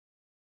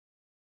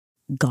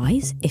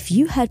Guys, if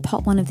you heard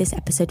part 1 of this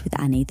episode with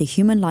Annie, the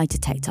human lie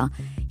detector,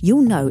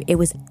 you'll know it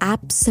was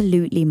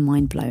absolutely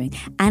mind-blowing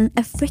and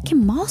a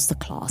freaking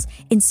masterclass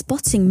in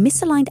spotting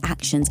misaligned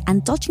actions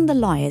and dodging the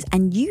liars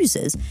and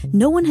users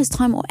no one has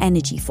time or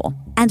energy for.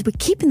 And we're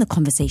keeping the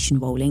conversation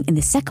rolling in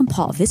the second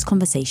part of this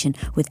conversation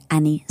with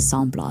Annie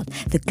Sarnblad,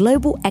 the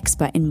global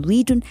expert in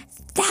reading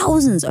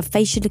thousands of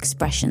facial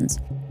expressions.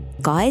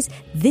 Guys,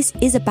 this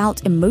is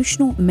about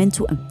emotional,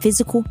 mental and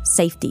physical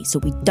safety, so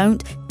we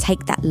don't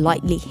take that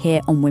lightly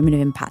here on Women of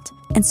Impact.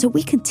 And so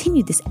we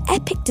continue this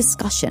epic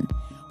discussion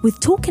with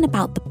talking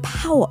about the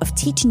power of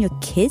teaching your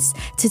kids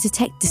to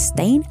detect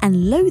disdain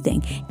and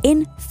loathing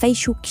in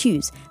facial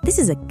cues. This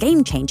is a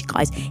game changer,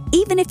 guys,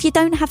 even if you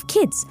don't have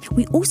kids.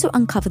 We also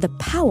uncover the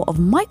power of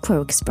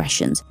micro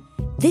expressions.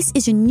 This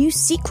is a new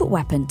secret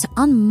weapon to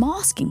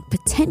unmasking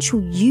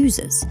potential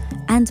users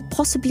and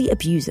possibly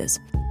abusers.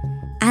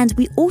 And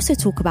we also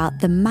talk about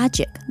the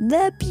magic,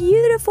 the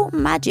beautiful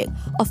magic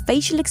of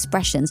facial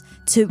expressions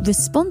to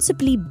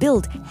responsibly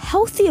build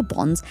healthier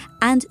bonds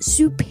and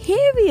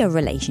superior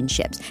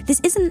relationships.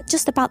 This isn't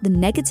just about the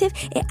negative,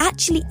 it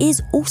actually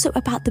is also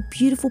about the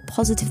beautiful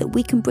positive that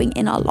we can bring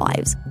in our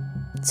lives.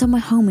 So my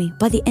homie,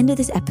 by the end of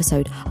this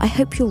episode, I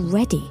hope you're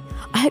ready.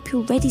 I hope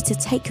you're ready to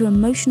take your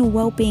emotional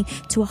well-being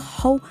to a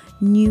whole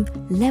new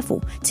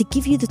level, to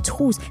give you the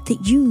tools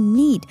that you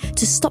need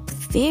to stop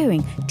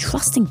fearing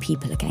trusting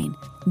people again.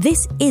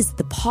 This is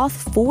the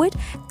path forward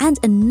and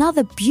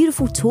another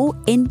beautiful tool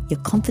in your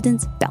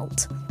confidence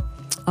belt.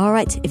 All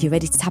right, if you're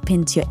ready to tap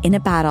into your inner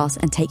badass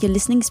and take your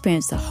listening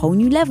experience to a whole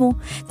new level,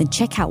 then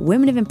check out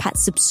Women of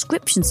Impact's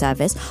subscription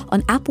service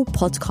on Apple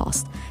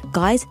Podcasts.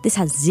 Guys, this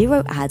has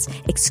 0 ads,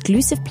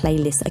 exclusive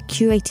playlists that are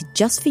curated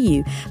just for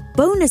you,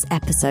 bonus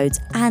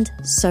episodes, and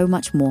so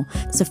much more.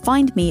 So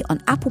find me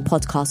on Apple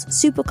Podcasts,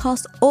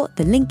 Supercast, or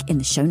the link in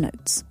the show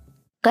notes.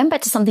 Going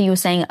back to something you were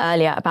saying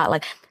earlier about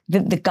like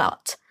the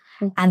gut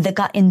and the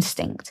gut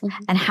instinct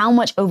and how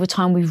much over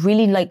time we've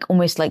really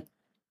almost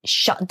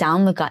shut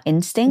down the gut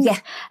instinct.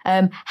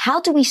 Yeah.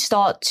 How do we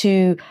start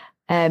to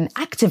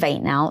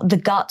activate now the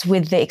gut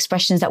with the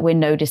expressions that we're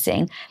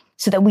noticing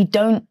so that we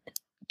don't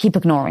keep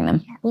ignoring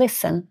them?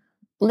 Listen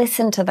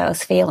to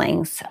those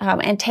feelings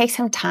and take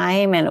some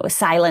time and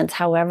silence,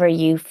 however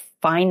you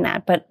find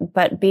that,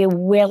 but be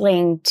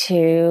willing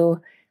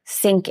to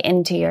sink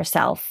into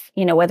yourself,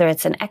 whether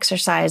it's an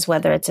exercise,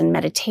 whether it's in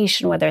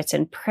meditation, whether it's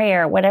in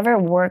prayer, whatever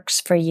works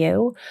for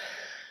you.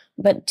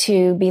 But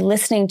to be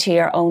listening to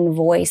your own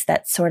voice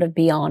that's sort of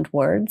beyond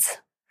words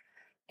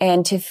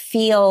and to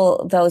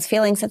feel those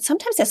feelings. And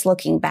sometimes it's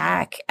looking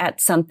back at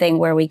something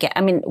where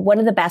one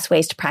of the best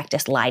ways to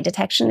practice lie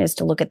detection is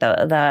to look at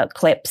the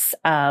clips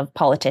of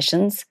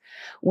politicians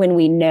when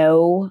we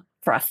know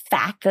for a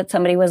fact that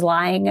somebody was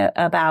lying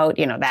about,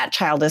 that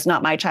child is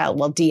not my child.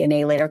 Well,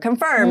 DNA later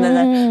confirmed. And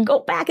then go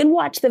back and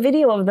watch the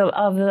video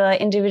of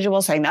the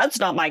individual saying, that's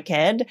not my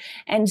kid,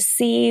 and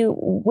see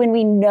when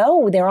we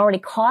know they're already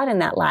caught in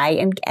that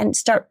lie and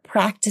start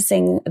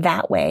practicing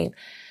that way.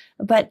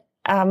 But,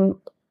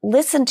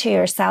 listen to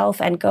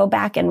yourself and go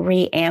back and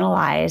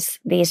reanalyze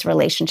these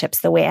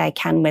relationships the way I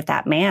can with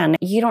that man.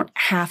 You don't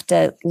have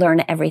to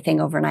learn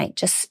everything overnight.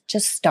 Just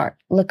start.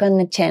 Look on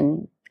the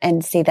chin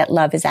and see that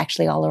love is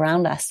actually all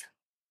around us.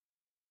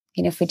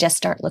 If we just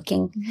start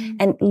looking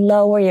and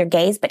lower your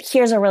gaze. But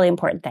here's a really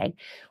important thing.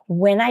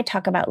 When I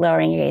talk about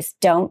lowering your gaze,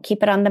 don't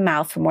keep it on the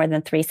mouth for more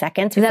than 3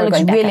 seconds. That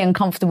looks really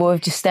uncomfortable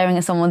of just staring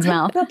at someone's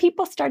mouth. Well,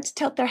 people start to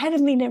tilt their head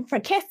and lean in for a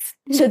kiss.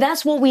 So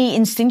that's what we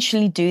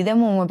instinctually do then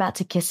when we're about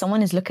to kiss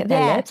someone, is look at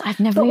their lips.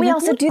 But we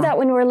also do that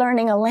when we're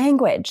learning a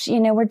language.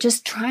 We're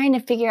just trying to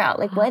figure out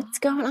what's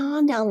going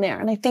on down there.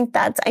 And I think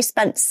I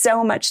spent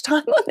so much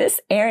time on this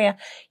area,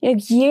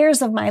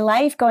 years of my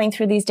life going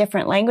through these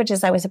different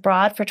languages. I was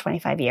abroad for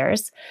 25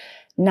 years.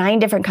 9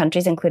 different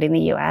countries, including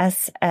the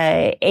US,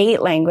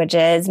 8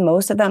 languages,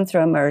 most of them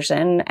through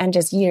immersion, and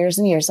just years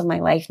and years of my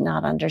life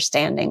not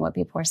understanding what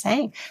people were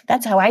saying.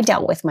 That's how I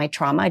dealt with my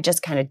trauma. I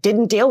just kind of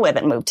didn't deal with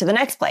it and moved to the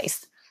next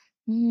place.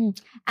 And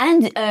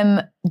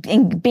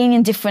being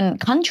in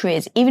different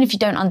countries, even if you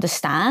don't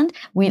understand,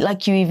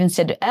 like you even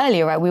said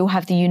earlier, right? We all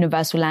have the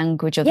universal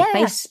language of the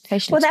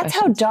facial expressions. That's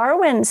how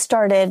Darwin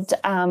started.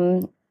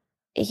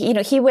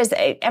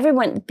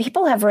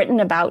 People have written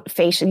about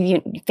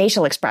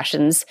facial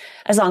expressions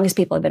as long as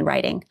people have been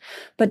writing.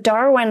 But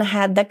Darwin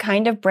had the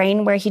kind of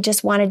brain where he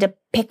just wanted to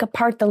pick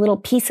apart the little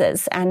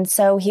pieces. And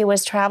so he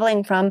was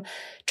traveling from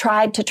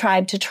tribe to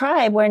tribe to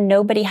tribe where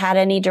nobody had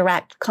any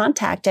direct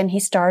contact. And he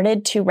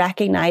started to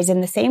recognize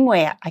in the same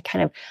way,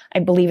 I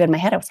believe in my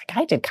head, I was like,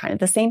 I did kind of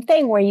the same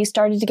thing, where you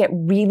started to get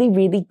really,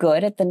 really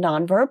good at the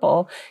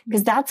nonverbal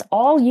because that's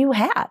all you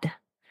had.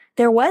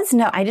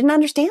 I didn't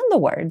understand the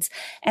words.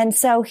 And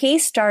so he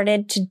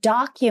started to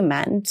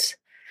document,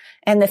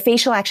 and the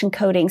facial action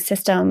coding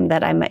system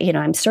that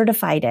I'm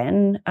certified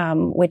in,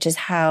 which is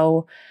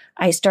how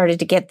I started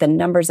to get the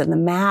numbers and the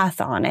math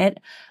on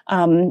it.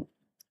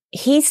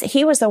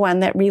 He was the one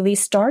that really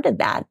started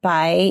that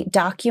by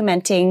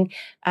documenting,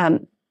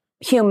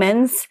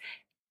 humans,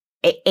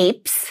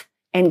 apes,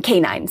 and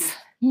canines.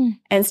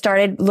 and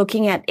started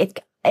looking at it.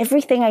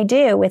 Everything I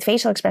do with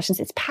facial expressions,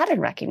 it's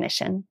pattern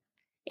recognition.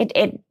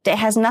 It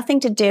has nothing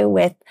to do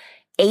with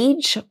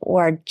age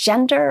or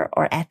gender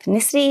or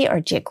ethnicity or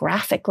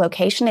geographic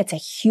location. It's a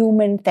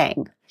human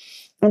thing.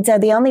 And so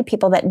the only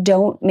people that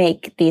don't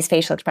make these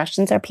facial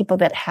expressions are people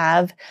that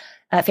have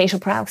facial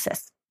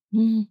paralysis.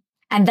 And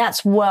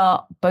that's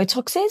what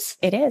Botox is?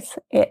 It is.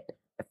 It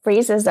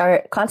freezes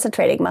our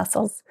concentrating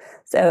muscles.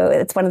 So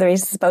it's one of the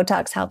reasons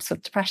Botox helps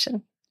with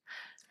depression.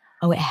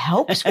 Oh, it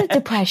helps with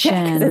depression.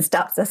 Yeah, because it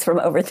stops us from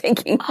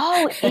overthinking.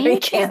 Oh, we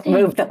can't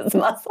move those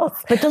muscles.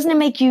 But doesn't it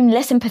make you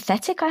less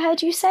empathetic, I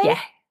heard you say?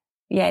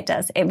 Yeah, it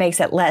does. It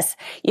makes it less.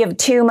 You have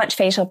too much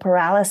facial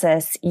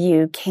paralysis.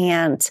 You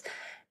can't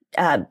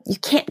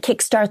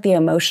kickstart the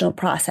emotional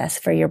process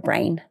for your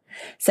brain.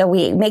 So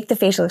we make the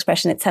facial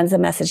expression. It sends a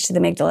message to the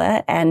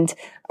amygdala and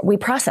we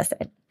process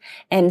it.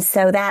 And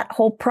so that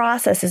whole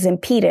process is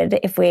impeded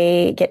if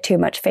we get too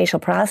much facial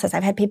paralysis.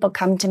 I've had people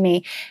come to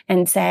me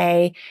and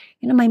say,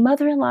 my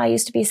mother-in-law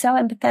used to be so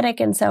empathetic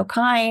and so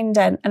kind.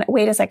 And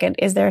wait a second,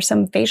 is there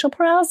some facial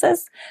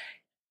paralysis?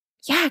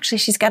 Yeah, actually,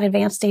 she's got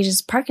advanced stages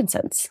of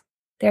Parkinson's.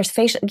 There's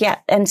facial, yeah.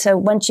 And so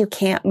once you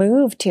can't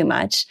move too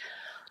much,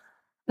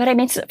 but I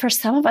mean, for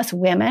some of us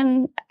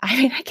women,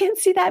 I can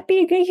see that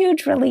being a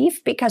huge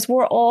relief because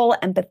we're all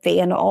empathy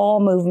and all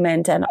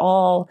movement and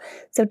all.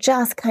 So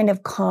just kind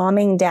of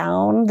calming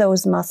down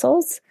those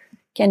muscles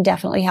can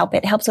definitely help.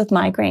 It helps with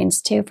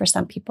migraines too for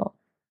some people.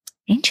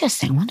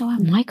 Interesting. I wonder why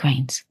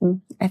migraines.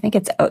 I think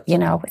it's,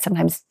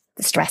 sometimes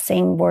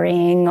stressing,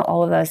 worrying,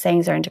 all of those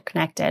things are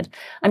interconnected.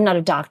 I'm not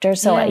a doctor,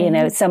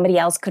 so, somebody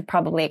else could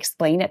probably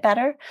explain it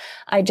better.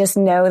 I just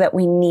know that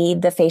we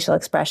need the facial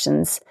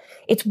expressions.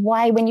 It's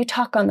why when you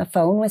talk on the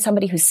phone with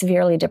somebody who's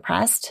severely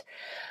depressed,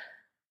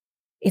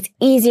 it's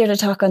easier to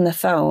talk on the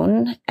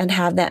phone and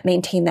have that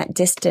maintain that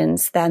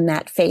distance than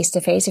that face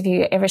to face. If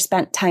you ever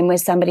spent time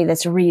with somebody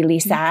that's really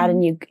sad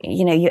and you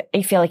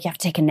feel like you have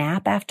to take a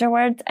nap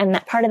afterwards. And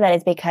that part of that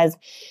is because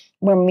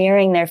we're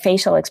mirroring their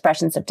facial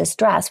expressions of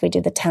distress. We do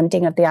the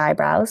tenting of the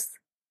eyebrows,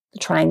 the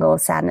triangle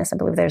of sadness. I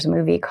believe there's a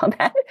movie called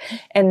that.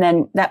 And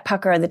then that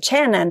pucker of the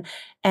chin.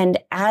 And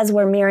as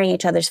we're mirroring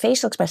each other's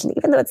facial expressions,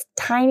 even though it's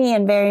tiny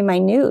and very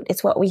minute,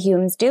 it's what we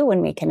humans do when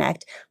we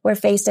connect. We're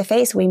face to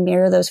face. We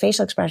mirror those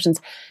facial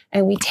expressions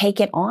and we take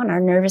it on. Our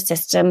nervous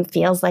system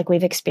feels like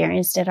we've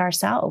experienced it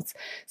ourselves.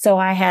 So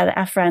I had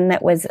a friend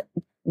that was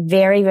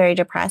very, very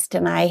depressed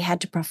and I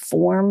had to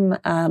perform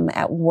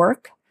at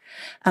work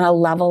on a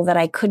level that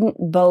I couldn't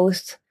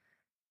both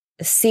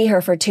see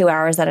her for 2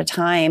 hours at a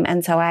time.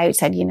 And so I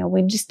said,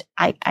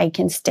 I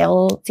can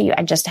still see you.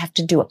 I just have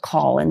to do a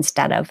call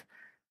instead of.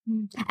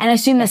 And I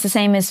assume that's the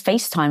same as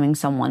FaceTiming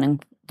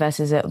someone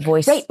versus a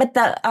voice. Right.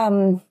 But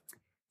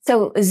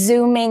so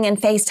Zooming and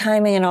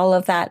FaceTiming and all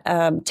of that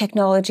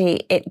technology,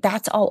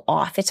 that's all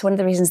off. It's one of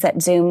the reasons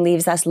that Zoom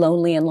leaves us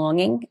lonely and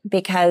longing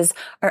because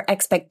our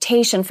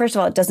expectation, first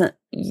of all,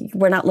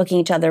 we're not looking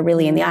each other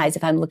really in the eyes.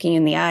 If I'm looking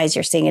in the eyes,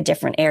 you're seeing a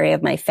different area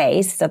of my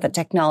face. So the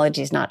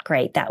technology is not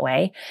great that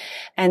way.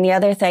 And the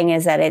other thing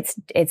is that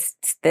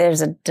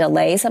there's a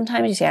delay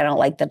sometimes. You say, I don't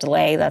like the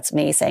delay. That's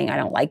me saying I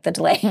don't like the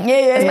delay.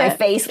 It's my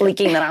face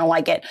leaking that I don't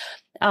like it.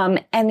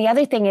 And the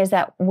other thing is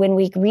that when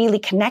we really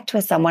connect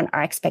with someone,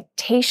 our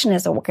expectation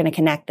is that we're going to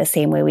connect the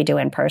same way we do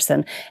in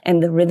person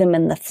and the rhythm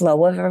and the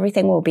flow of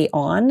everything will be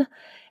on,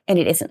 and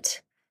it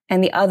isn't.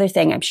 And the other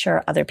thing, I'm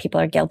sure other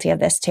people are guilty of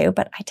this too,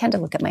 but I tend to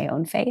look at my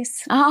own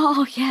face.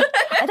 Oh, yeah.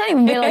 I don't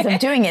even realize I'm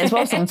doing it as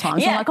well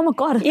sometimes. I'm like, oh my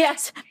God,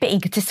 yes, a bit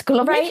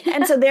egotistical of me. Right.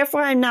 And so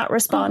therefore I'm not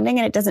responding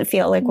and it doesn't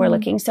feel like we're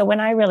looking. So when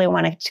I really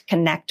want to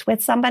connect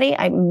with somebody,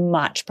 I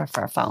much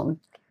prefer phone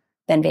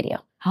than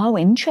video. Oh,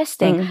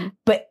 interesting.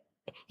 But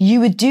you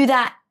would do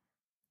that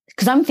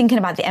because I'm thinking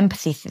about the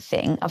empathy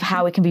thing of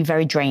how it can be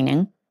very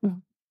draining.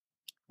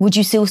 Would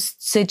you still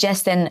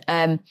suggest then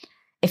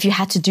if you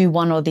had to do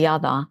one or the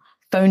other,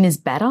 phone is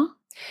better?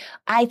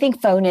 I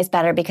think phone is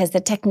better because the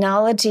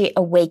technology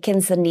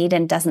awakens the need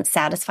and doesn't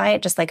satisfy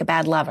it, just like a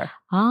bad lover.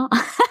 Oh,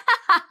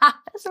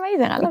 that's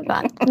amazing. I love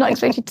that. I'm not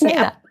expecting you to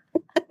say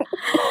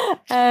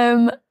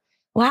that.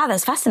 Wow,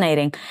 that's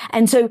fascinating.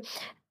 And so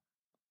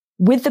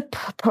with the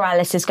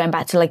paralysis, going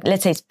back to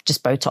let's say it's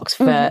just Botox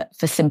for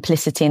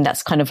simplicity, and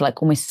that's kind of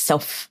like almost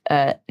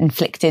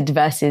self-inflicted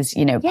versus,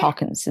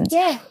 Parkinson's.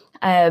 Yeah.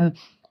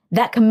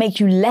 That can make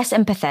you less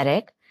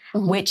empathetic,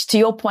 which to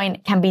your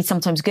point can be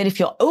sometimes good if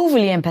you're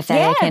overly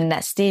empathetic and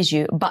that steers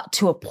you. But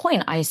to a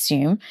point, I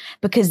assume,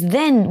 because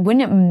then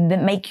wouldn't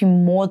it make you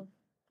more,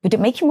 would it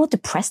make you more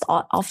depressed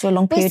after a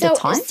long period of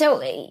time?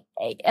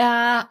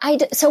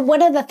 So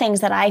one of the things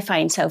that I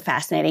find so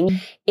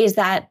fascinating is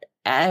that,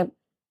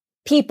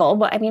 people,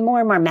 more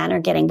and more men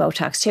are getting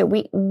Botox too.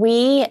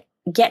 We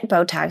get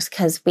Botox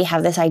because we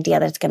have this idea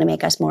that it's going to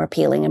make us more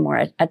appealing and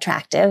more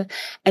attractive.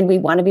 And we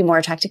want to be more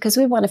attractive because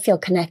we want to feel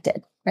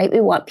connected, right?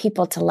 We want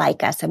people to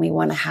like us and we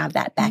want to have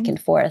that back and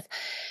forth.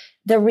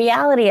 The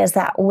reality is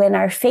that when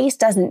our face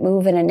doesn't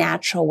move in a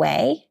natural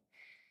way,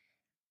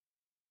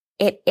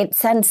 it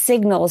sends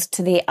signals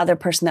to the other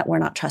person that we're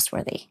not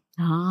trustworthy.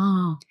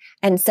 Oh.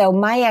 And so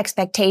my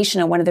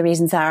expectation, and one of the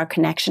reasons that our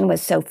connection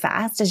was so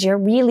fast, is you're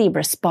really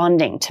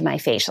responding to my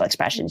facial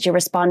expressions. You're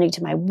responding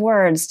to my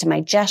words, to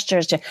my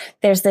gestures.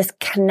 There's this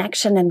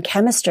connection and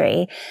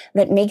chemistry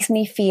that makes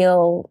me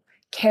feel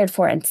cared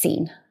for and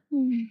seen.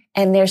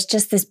 And there's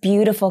just this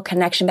beautiful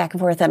connection back and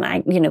forth. And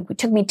it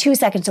took me 2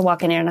 seconds to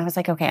walk in there and I was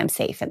like, okay, I'm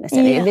safe in this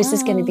area. Yeah. This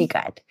is going to be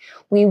good.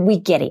 We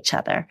get each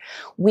other.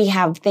 We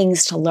have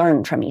things to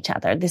learn from each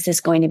other. This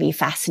is going to be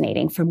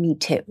fascinating for me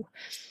too.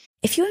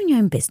 If you own your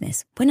own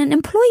business, when an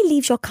employee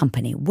leaves your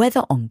company,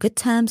 whether on good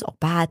terms or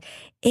bad,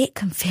 it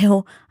can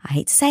feel, I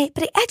hate to say it,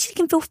 but it actually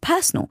can feel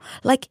personal,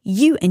 like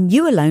you and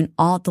you alone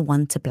are the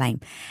one to blame.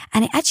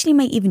 And it actually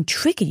may even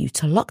trigger you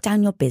to lock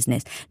down your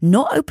business,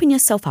 not open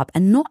yourself up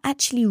and not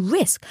actually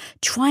risk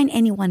trying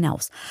anyone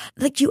else.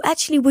 Like you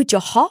actually would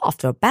your heart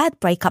after a bad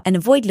breakup and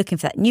avoid looking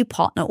for that new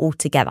partner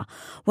altogether.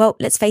 Well,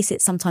 let's face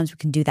it, sometimes we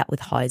can do that with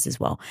hires as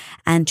well.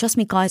 And trust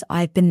me, guys,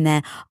 I've been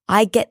there.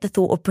 I get the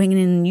thought of bringing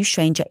in a new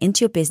stranger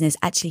into your business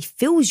actually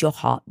fills your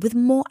heart with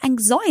more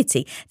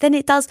anxiety than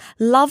it does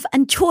love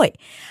and joy.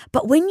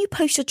 But when you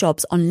post your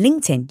jobs on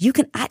LinkedIn, you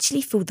can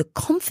actually feel the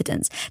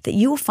confidence that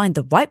you will find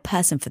the right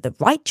person for the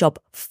right job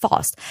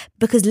fast,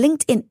 because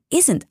LinkedIn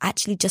isn't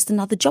actually just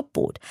another job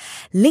board.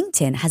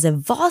 LinkedIn has a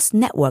vast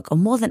network of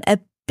more than a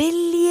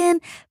billion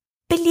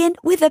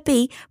with a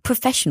B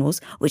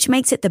professionals, which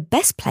makes it the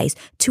best place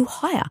to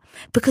hire.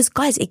 Because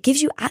guys, it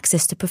gives you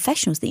access to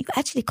professionals that you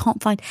actually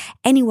can't find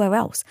anywhere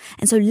else.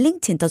 And so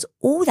LinkedIn does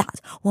all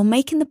that while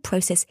making the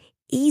process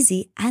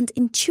easy and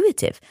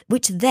intuitive,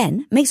 which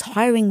then makes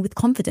hiring with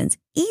confidence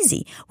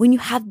easy when you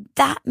have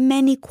that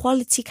many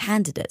quality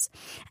candidates.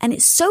 And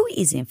it's so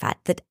easy, in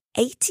fact, that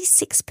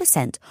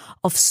 86%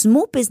 of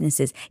small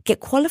businesses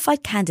get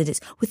qualified candidates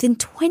within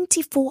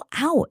 24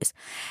 hours.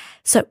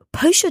 So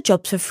post your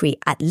jobs for free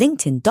at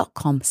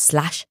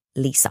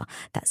linkedin.com/Lisa.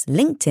 That's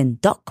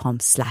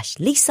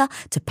linkedin.com/Lisa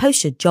to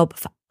post your job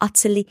for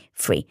utterly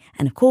free.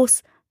 And of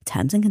course,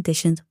 terms and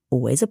conditions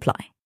always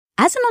apply.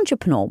 As an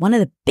entrepreneur, one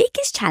of the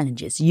biggest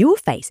challenges you will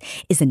face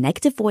is the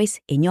negative voice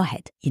in your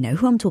head. You know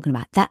who I'm talking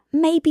about, that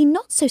maybe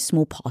not so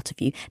small part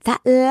of you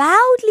that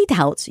loudly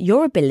doubts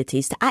your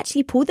abilities to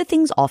actually pull the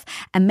things off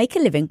and make a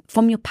living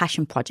from your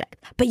passion project.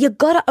 But you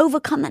gotta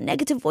overcome that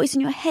negative voice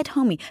in your head,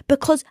 homie,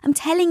 because I'm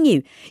telling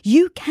you,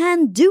 you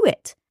can do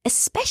it.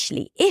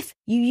 Especially if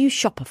you use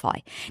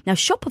Shopify. Now,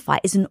 Shopify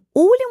is an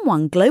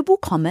all-in-one global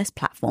commerce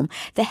platform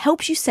that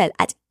helps you sell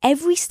at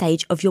every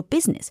stage of your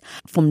business.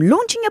 From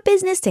launching your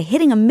business to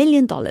hitting $1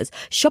 million,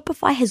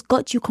 Shopify has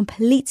got you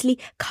completely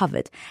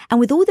covered. And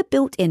with all the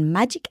built-in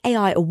Magic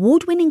AI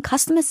award-winning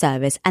customer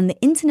service and the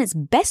internet's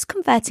best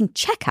converting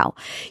checkout,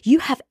 you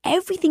have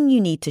everything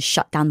you need to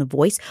shut down the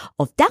voice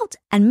of doubt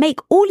and make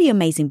all your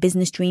amazing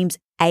business dreams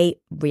a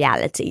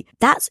reality.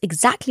 That's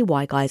exactly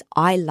why, guys,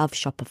 I love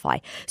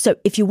Shopify. So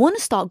if you want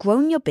to start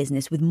growing your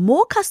business with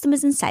more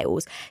customers and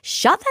sales,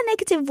 shut that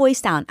negative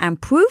voice down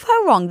and prove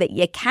her wrong that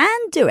you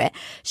can do it,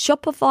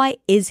 Shopify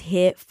is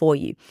here for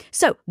you.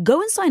 So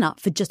go and sign up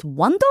for just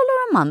 $1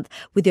 a month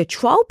with your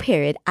trial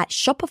period at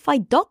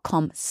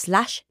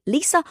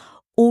shopify.com/Lisa,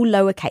 all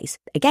lowercase.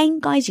 Again,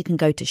 guys, you can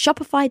go to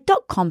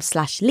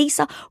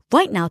shopify.com/Lisa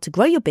right now to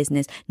grow your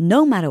business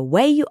no matter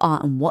where you are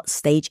and what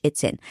stage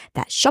it's in.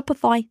 That's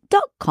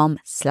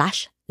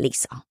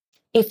shopify.com/Lisa.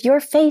 If your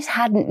face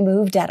hadn't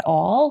moved at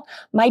all,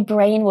 my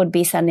brain would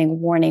be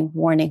sending warning,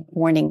 warning,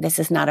 warning. This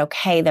is not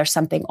okay. There's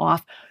something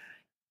off,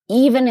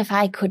 even if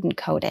I couldn't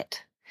code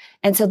it.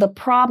 And so the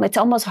problem, it's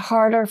almost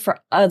harder for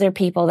other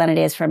people than it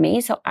is for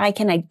me. So I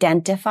can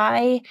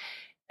identify,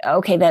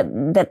 okay,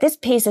 that this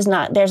piece is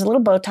not, there's a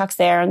little Botox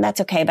there and that's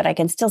okay, but I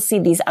can still see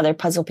these other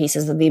puzzle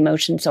pieces of the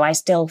emotion. So I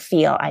still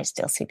see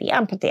the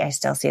empathy. I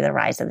still see the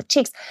rise of the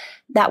cheeks.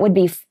 That would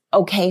be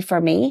okay for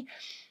me.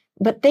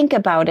 But think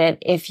about it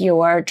if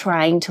you're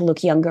trying to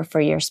look younger for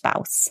your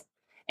spouse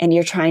and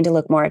you're trying to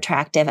look more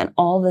attractive and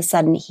all of a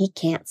sudden he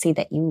can't see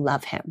that you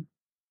love him.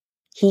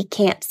 He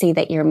can't see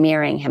that you're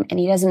mirroring him and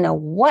he doesn't know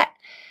what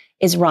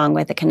is wrong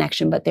with the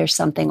connection, but there's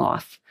something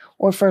off.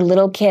 Or for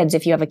little kids,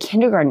 if you have a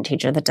kindergarten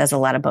teacher that does a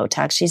lot of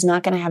Botox, she's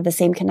not going to have the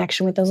same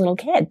connection with those little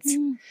kids.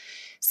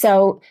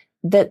 So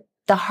the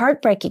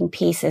heartbreaking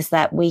piece is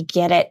that we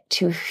get it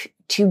to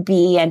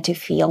be and to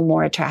feel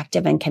more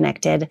attractive and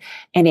connected.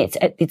 And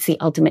it's the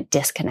ultimate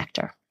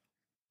disconnector.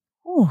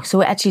 Oh, so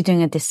we're actually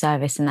doing a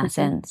disservice in that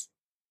sense.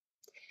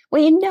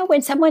 Well,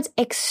 when someone's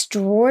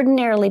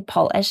extraordinarily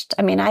polished,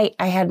 I mean, I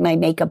had my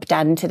makeup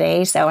done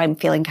today, so I'm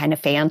feeling kind of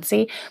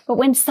fancy. But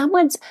when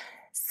someone's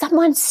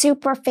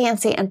super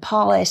fancy and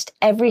polished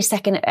every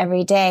second of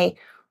every day,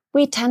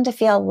 we tend to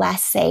feel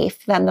less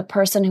safe than the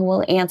person who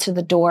will answer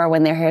the door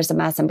when their hair's a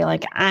mess and be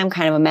like, I'm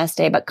kind of a mess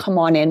today, but come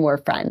on in, we're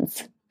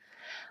friends.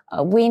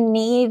 We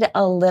need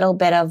a little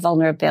bit of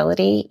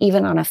vulnerability,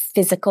 even on a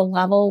physical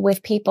level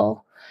with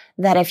people,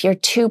 that if you're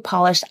too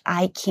polished,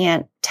 I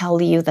can't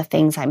tell you the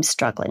things I'm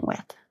struggling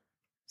with.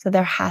 So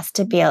there has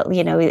to be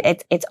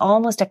it's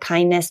almost a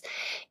kindness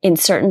in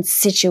certain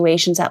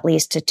situations, at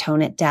least, to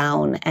tone it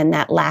down. And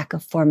that lack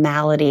of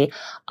formality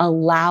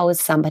allows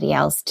somebody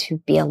else to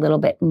be a little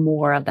bit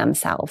more of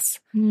themselves.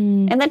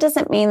 And that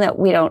doesn't mean that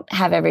we don't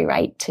have every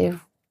right to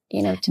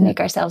make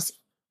ourselves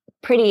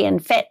pretty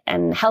and fit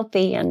and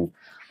healthy and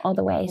all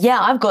the ways. Yeah,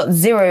 I've got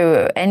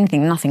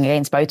nothing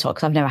against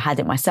Botox. I've never had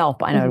it myself,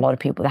 but I know a lot of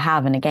people that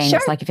have. And again,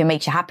 it's like, if it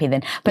makes you happy,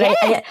 then, but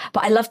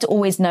I love to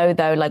always know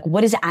though, like,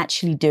 what is it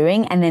actually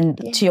doing? And then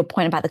to your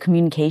point about the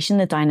communication,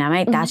 the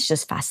dynamic, that's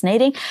just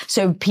fascinating.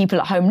 So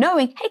people at home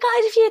knowing, hey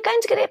guys, if you're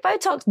going to get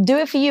Botox, do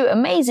it for you.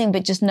 Amazing.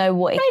 But just know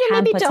what it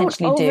can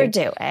potentially do. Don't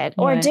overdo it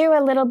or do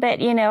a little bit,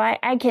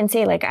 I can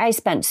say, like, I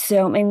spent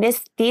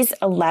these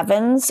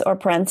 11s or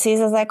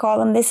parentheses, as I call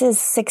them, this is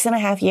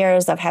 6.5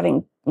 years of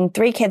having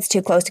 3 kids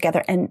too close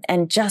together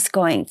and just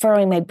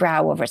furrowing my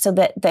brow over so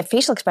that the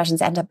facial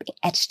expressions end up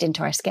etched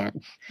into our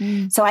skin.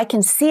 So I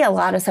can see a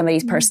lot of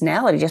somebody's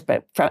personality just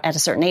at a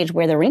certain age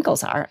where the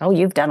wrinkles are. Oh,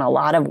 you've done a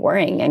lot of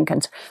worrying and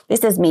concern.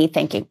 This is me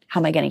thinking,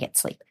 how am I going to get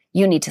sleep?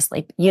 You need to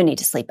sleep. You need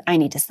to sleep. I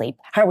need to sleep.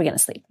 How are we going to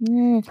sleep?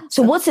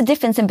 So what's the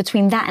difference in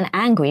between that and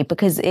angry?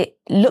 Because it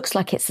looks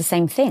like it's the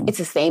same thing. It's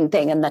the same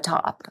thing in the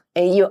top.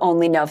 You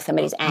only know if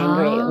somebody's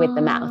angry with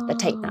the mouth, the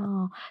tight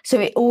mouth. So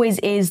it always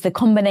is the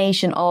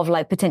combination of,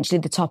 like, potentially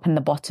the top and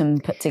the bottom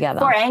put together.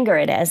 For anger,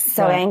 it is.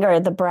 So anger,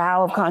 the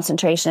brow of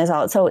concentration is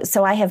all.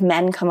 So I have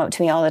men come up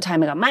to me all the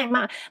time and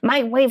go,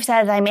 my wife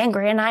says I'm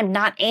angry and I'm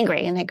not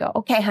angry. And I go,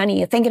 okay, honey,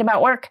 you thinking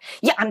about work?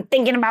 Yeah, I'm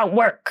thinking about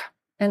work.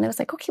 And I was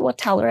like, okay, well,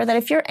 tell her that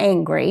if you're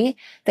angry,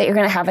 that you're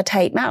going to have a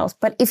tight mouth.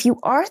 But if you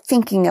are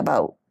thinking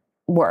about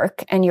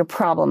work and you're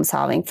problem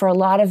solving, for a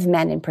lot of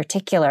men in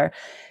particular,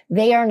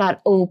 they are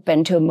not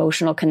open to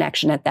emotional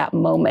connection at that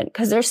moment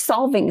because they're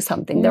solving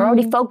something. They're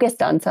already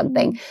focused on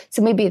something.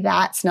 So maybe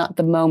that's not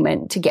the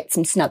moment to get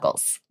some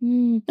snuggles.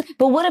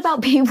 But what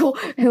about people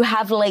who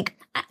have, like,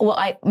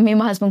 what me and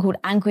my husband called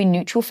angry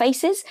neutral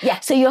faces?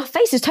 Yeah. So your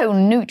face is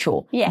totally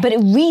neutral, but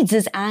it reads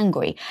as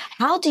angry.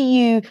 How do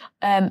you,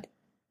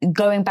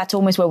 going back to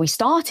almost where we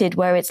started,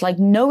 where it's like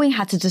knowing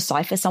how to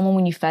decipher someone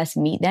when you first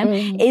meet them,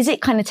 is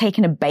it kind of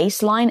taking a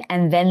baseline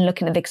and then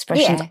looking at the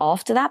expressions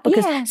after that?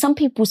 Because some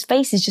people's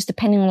faces, just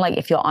depending on, like,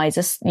 if your eyes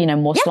are,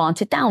 more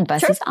slanted down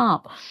versus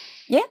up.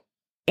 Yeah.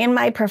 In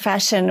my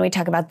profession, we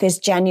talk about this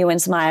genuine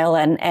smile,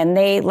 and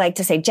they like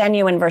to say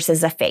genuine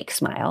versus a fake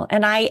smile.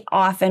 And I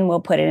often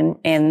will put it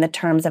in the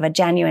terms of a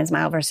genuine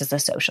smile versus a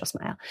social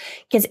smile.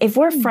 Because if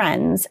we're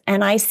friends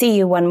and I see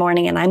you one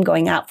morning and I'm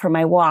going out for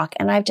my walk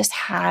and I've just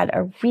had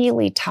a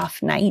really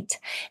tough night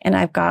and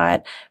I've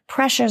got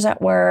pressures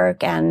at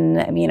work and,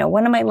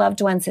 one of my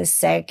loved ones is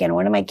sick and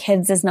one of my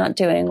kids is not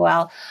doing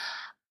well,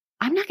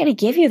 I'm not going to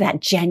give you that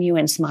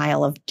genuine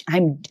smile of,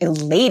 I'm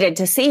elated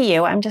to see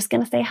you. I'm just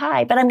going to say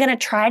hi, but I'm going to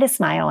try to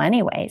smile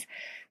anyways.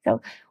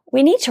 So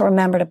we need to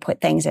remember to put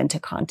things into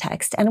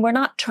context, and we're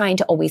not trying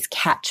to always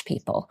catch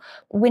people.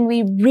 When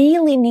we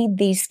really need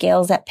these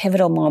skills at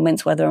pivotal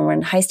moments, whether we're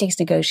in high stakes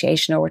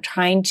negotiation or we're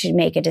trying to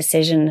make a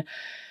decision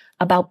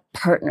about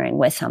partnering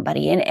with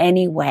somebody in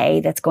any way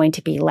that's going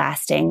to be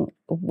lasting,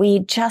 we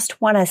just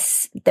want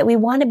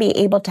to be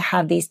able to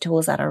have these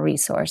tools as a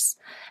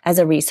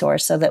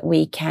resource so that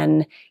we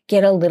can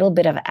get a little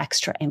bit of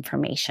extra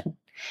information.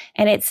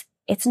 And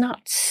it's not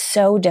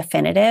so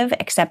definitive,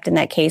 except in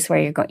that case where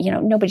you're going,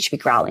 nobody should be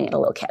growling at a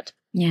little kid.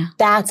 Yeah.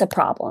 That's a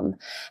problem.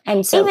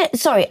 And so,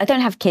 sorry, I don't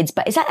have kids,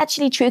 but is that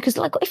actually true? Because,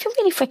 like, if you're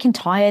really freaking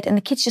tired and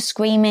the kid's just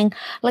screaming,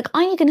 like,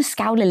 aren't you going to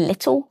scowl a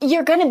little?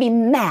 You're going to be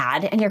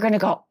mad and you're going to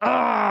go,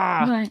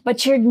 ah, right.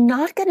 But you're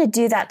not going to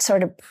do that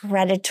sort of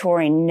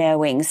predatory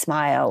knowing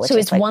smile. So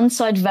it's like, one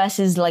side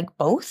versus, like,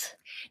 both?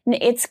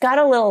 It's got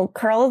a little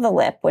curl of the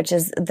lip, which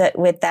is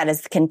with that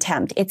is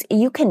contempt.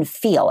 You can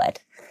feel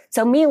it.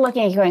 So me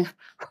looking at you going,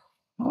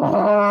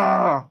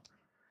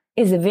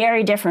 is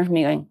very different from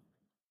me going,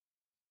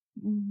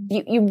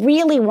 you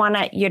really want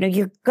to,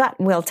 your gut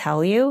will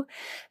tell you.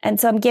 And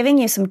so I'm giving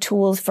you some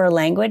tools for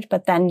language,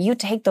 but then you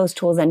take those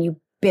tools and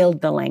you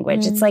build the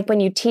language. It's like when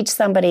you teach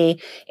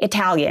somebody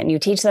Italian, you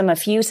teach them a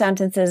few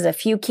sentences, a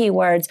few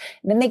keywords,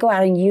 and then they go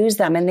out and use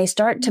them and they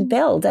start to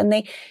build. And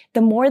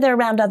the more they're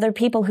around other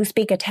people who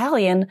speak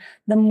Italian,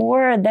 the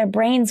more their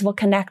brains will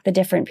connect the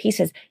different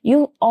pieces.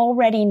 You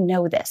already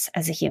know this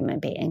as a human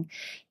being.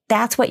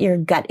 That's what your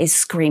gut is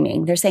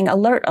screaming. They're saying,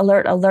 alert,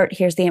 alert, alert.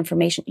 Here's the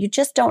information. You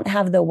just don't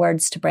have the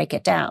words to break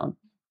it down.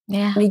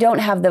 Yeah. You don't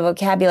have the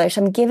vocabulary.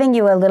 So I'm giving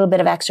you a little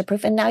bit of extra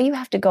proof. And now you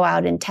have to go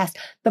out and test.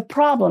 The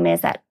problem is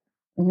that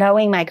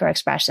knowing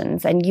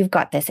microexpressions, and you've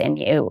got this in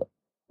you,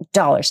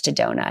 dollars to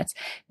donuts,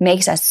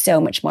 makes us so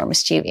much more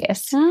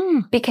mischievous.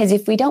 Because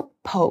if we don't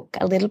poke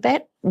a little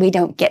bit, we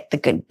don't get the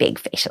good big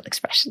facial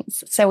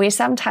expressions. So we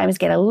sometimes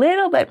get a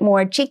little bit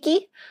more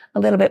cheeky, a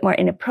little bit more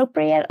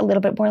inappropriate, a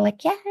little bit more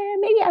like, yeah,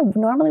 maybe I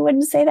normally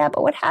wouldn't say that,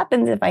 but what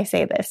happens if I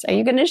say this? Are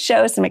you going to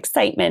show some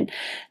excitement,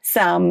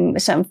 some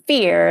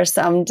fear,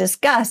 some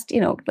disgust?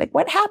 Like,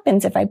 what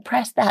happens if I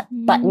press that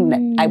button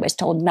that I was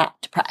told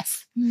not to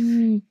press?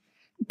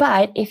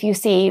 But if you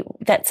see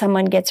that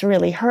someone gets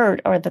really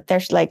hurt or that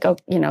there's like,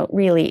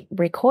 really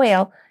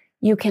recoil,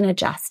 you can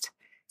adjust.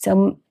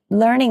 So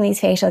learning these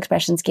facial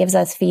expressions gives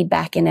us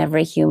feedback in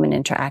every human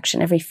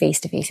interaction, every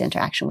face-to-face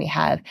interaction we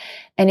have.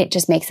 And it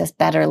just makes us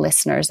better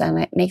listeners and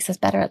it makes us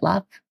better at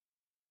love.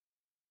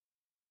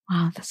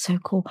 Wow, that's so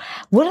cool.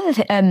 What are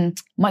the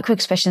micro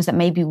expressions that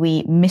maybe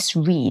we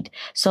misread?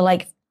 So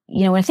like,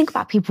 when I think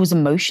about people's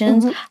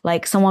emotions,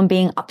 like someone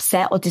being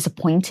upset or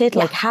disappointed,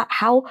 like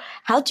how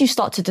do you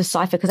start to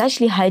decipher? Because I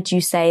actually heard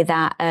you say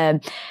that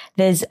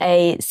there's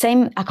I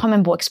can't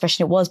remember what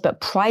expression it was,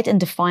 but pride and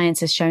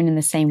defiance is shown in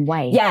the same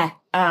way. Yeah.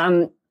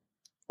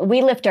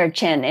 We lift our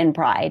chin in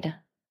pride.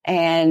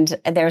 And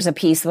there's a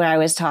piece where I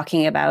was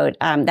talking about,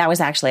 that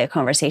was actually a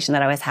conversation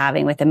that I was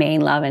having with the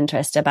main love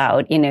interest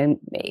about,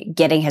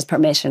 getting his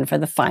permission for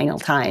the final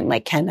time.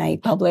 Like, can I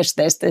publish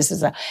this?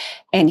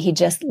 And he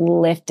just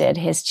lifted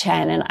his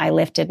chin and I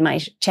lifted my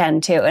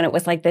chin too. And it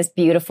was like this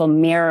beautiful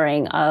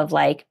mirroring of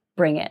like,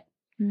 bring it.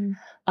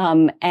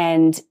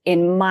 And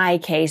in my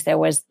case, there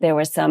was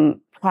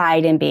some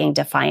pride in being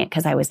defiant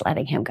because I was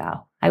letting him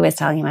go. I was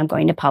telling him, I'm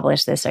going to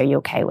publish this. Are you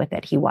okay with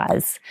it? He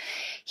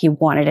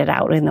wanted it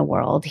out in the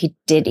world. He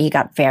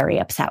got very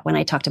upset when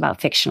I talked about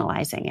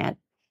fictionalizing it.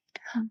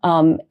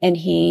 And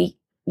he,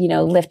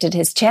 lifted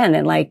his chin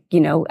and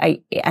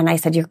I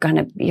said, you're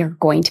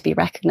going to be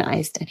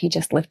recognized. And he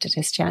just lifted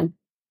his chin,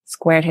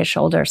 squared his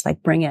shoulders,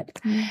 like, bring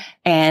it.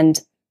 And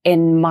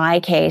in my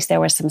case, there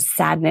was some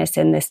sadness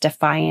in this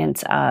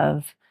defiance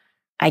of,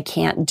 I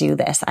can't do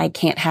this. I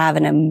can't have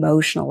an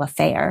emotional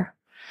affair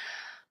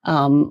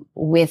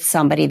with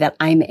somebody that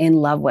I'm in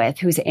love with,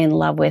 who's in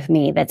love with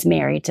me, that's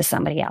married to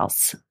somebody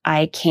else.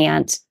 I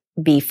can't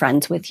be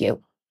friends with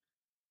you.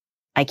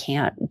 I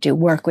can't do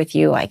work with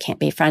you. I can't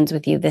be friends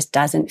with you. This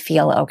doesn't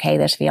feel okay.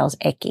 This feels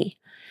icky.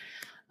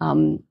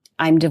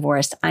 I'm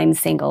divorced. I'm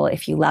single.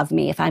 If you love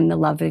me, if I'm the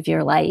love of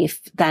your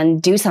life, then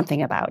do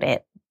something about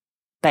it.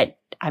 But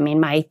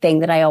my thing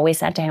that I always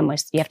said to him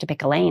was, you have to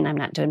pick a lane. I'm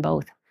not doing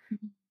both.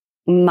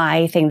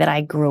 My thing that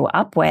I grew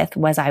up with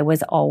was I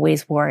was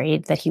always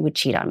worried that he would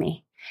cheat on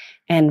me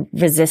and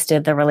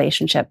resisted the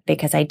relationship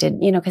because I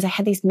did, because I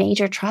had these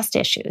major trust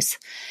issues.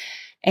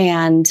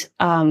 And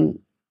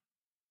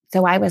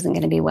so I wasn't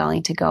going to be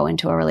willing to go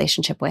into a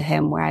relationship with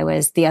him where I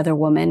was the other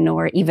woman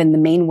or even the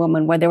main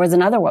woman where there was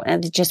another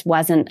woman. It just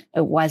wasn't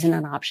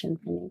an option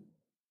for me.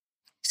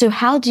 So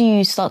how do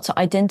you start to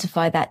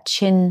identify that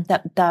chin?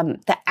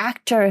 The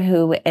actor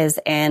who is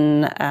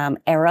in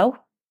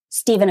Arrow,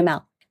 Stephen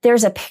Amell.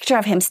 There's a picture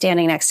of him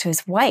standing next to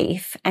his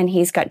wife and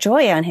he's got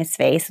joy on his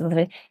face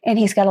and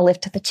he's got a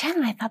lift to the chin.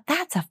 And I thought,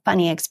 that's a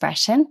funny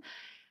expression.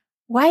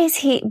 Where's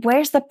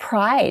the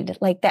pride?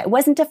 Like, that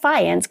wasn't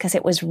defiance because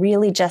it was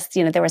really just,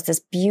 there was this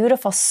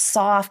beautiful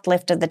soft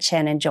lift of the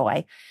chin and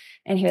joy.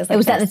 And he was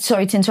like,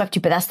 sorry to interrupt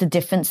you, but that's the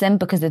difference then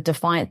because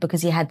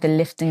he had the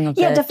lifting of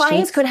the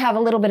defiance cheeks. Could have a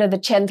little bit of the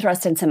chin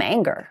thrust and some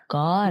anger.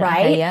 God.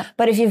 Right? Okay, yeah.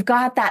 But if you've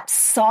got that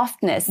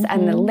softness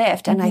and the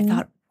lift, and I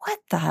thought,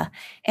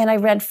 and I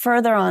read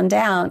further on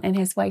down and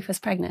his wife was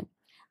pregnant.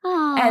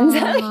 Aww. And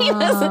so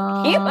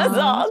he was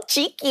all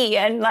cheeky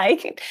and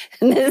like,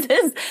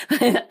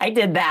 I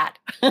did that.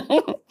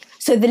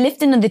 So the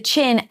lifting of the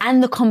chin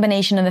and the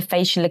combination of the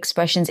facial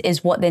expressions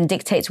is what then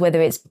dictates whether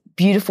it's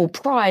beautiful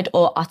pride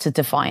or utter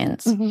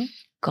defiance.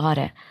 Got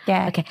it.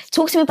 Yeah. Okay.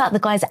 Talk to me about the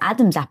guys at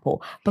Adam's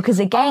Apple. Because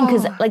again,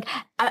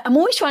 I'm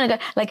always trying to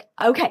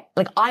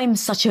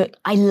go,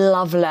 I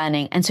love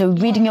learning. And so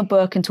reading your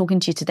book and talking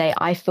to you today,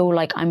 I feel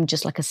like I'm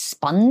just like a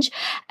sponge.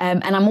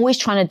 And I'm always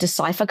trying to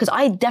decipher because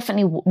I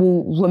definitely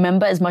will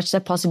remember as much as I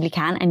possibly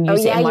can and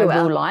use it in my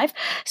real life.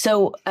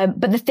 So,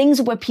 but the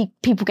things where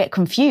people get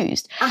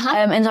confused.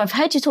 And so I've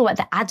heard you talk about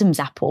the Adam's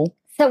Apple.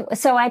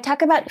 So I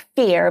talk about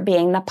fear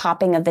being the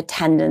popping of the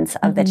tendons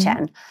of the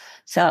chin.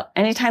 So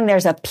anytime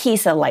there's a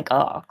piece of like,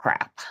 oh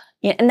crap.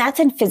 And that's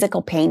in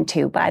physical pain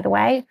too, by the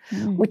way,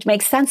 which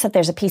makes sense that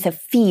there's a piece of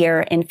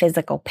fear in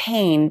physical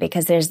pain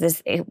because there's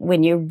this,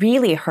 when you're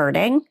really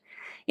hurting,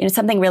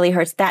 something really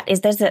hurts,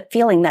 there's a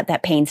feeling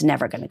that pain's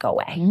never going to go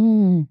away.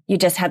 You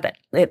just had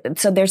that.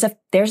 So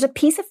there's a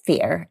piece of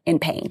fear in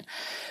pain.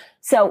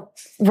 So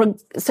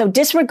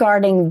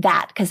disregarding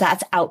that, because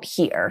that's out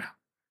here,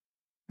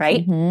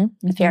 right?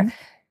 Fear.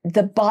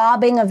 The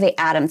bobbing of the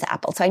Adam's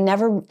apple. So I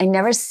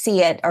never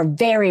see it or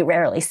very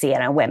rarely see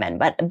it in women,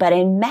 but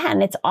in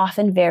men, it's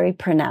often very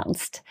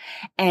pronounced.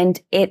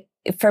 And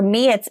for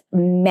me, it's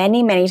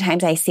many, many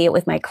times I see it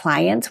with my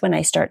clients when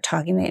I start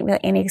talking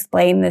and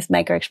explain this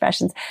micro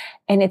expressions.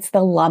 And it's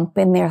the lump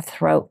in their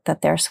throat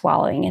that they're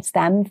swallowing. It's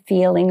them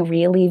feeling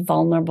really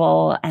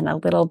vulnerable and a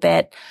little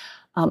bit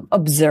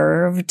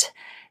observed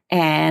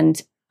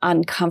and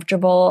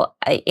uncomfortable.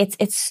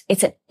 It's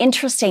an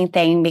interesting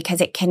thing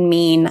because it can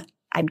mean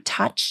I'm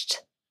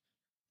touched.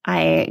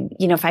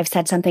 If I've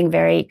said something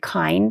very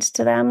kind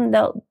to them,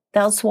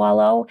 they'll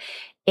swallow.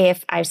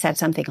 If I've said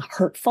something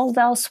hurtful,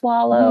 they'll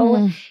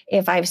swallow.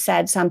 If I've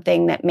said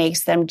something that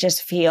makes them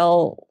just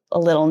feel a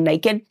little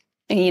naked,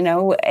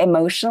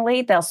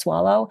 emotionally, they'll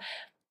swallow.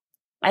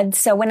 And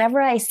so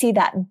whenever I see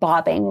that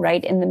bobbing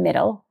right in the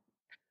middle,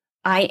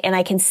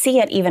 I can see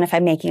it even if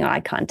I'm making eye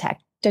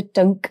contact.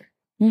 Dunk.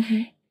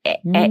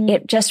 Mm-hmm.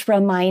 It just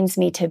reminds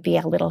me to be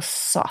a little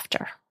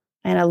softer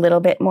and a little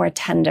bit more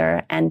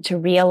tender, and to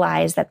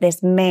realize that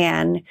this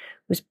man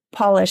who's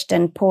polished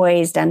and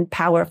poised and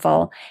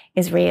powerful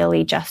is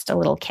really just a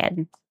little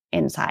kid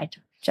inside,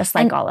 just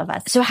like all of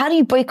us. So how do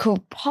you break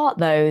apart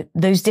though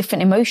those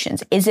different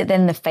emotions? Is it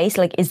then the face?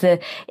 Like is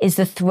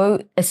the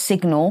throat a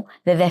signal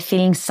that they're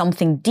feeling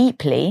something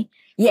deeply?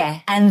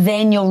 Yeah. And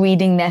then you're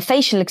reading their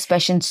facial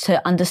expressions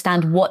to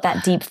understand what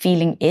that deep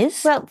feeling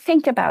is? Well,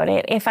 think about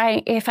it. If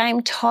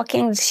I'm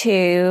talking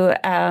to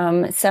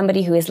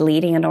somebody who is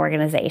leading an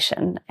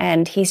organization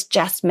and he's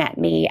just met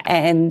me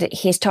and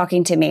he's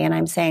talking to me and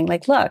I'm saying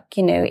like, look,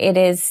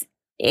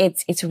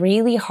 it's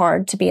really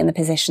hard to be in the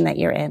position that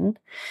you're in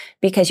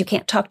because you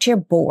can't talk to your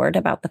board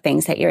about the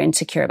things that you're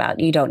insecure about.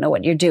 You don't know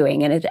what you're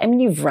doing. And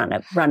you've run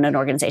an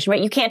organization,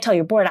 right? You can't tell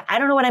your board, I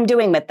don't know what I'm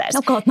doing with this. Oh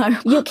God, no.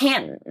 You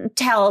can't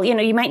tell,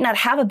 you might not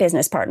have a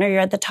business partner. You're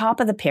at the top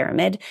of the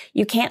pyramid.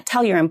 You can't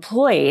tell your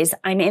employees,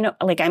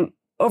 I'm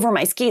over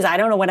my skis. I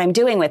don't know what I'm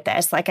doing with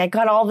this. Like I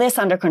got all this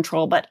under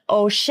control, but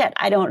oh shit,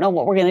 I don't know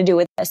what we're going to do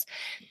with this.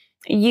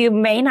 You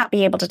may not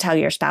be able to tell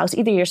your spouse.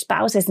 Either your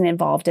spouse isn't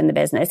involved in the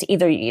business.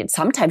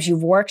 Sometimes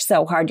you've worked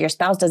so hard, your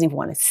spouse doesn't even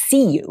want to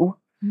see you,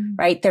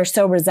 right? They're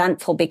so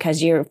resentful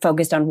because you're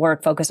focused on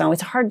work,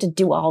 it's hard to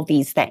do all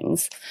these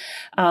things.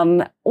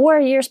 Or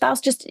your spouse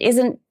just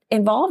isn't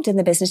involved in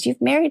the business.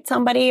 You've married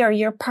somebody or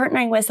you're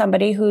partnering with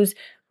somebody who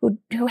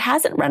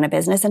hasn't run a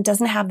business and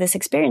doesn't have this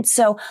experience.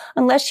 So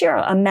unless you're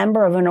a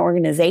member of an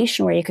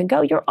organization where you can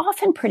go, you're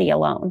often pretty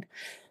alone.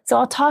 So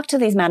I'll talk to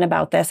these men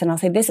about this and I'll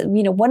say, this,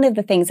 one of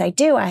the things I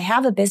do, I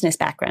have a business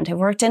background. I've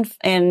worked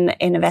in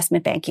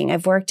investment banking.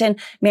 I've worked in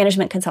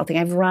management consulting.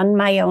 I've run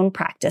my own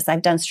practice.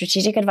 I've done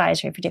strategic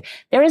advisory for you.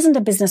 There isn't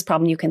a business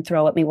problem you can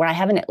throw at me where I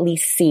haven't at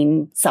least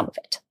seen some of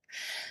it.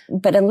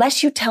 But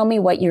unless you tell me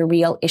what your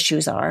real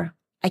issues are,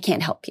 I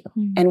can't help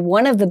you. And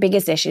one of the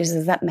biggest issues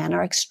is that men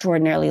are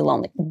extraordinarily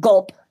lonely.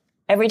 Gulp.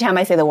 Every time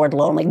I say the word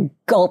lonely,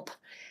 gulp.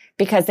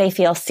 Because they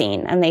feel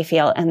seen and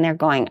they're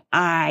going,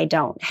 I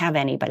don't have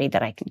anybody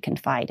that I can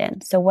confide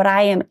in. So what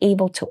I am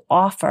able to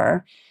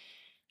offer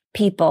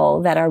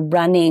people that are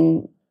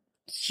running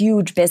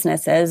huge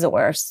businesses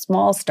or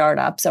small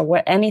startups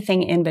or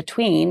anything in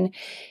between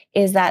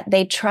is that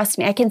they trust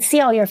me. I can see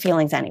all your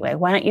feelings anyway.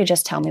 Why don't you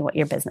just tell me what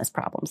your business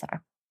problems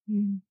are?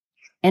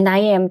 And I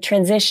am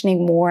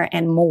transitioning more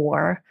and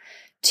more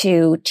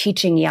to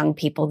teaching young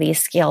people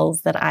these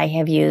skills that I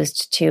have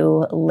used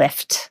to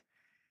lift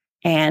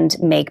and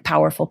make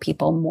powerful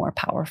people more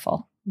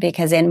powerful.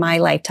 Because in my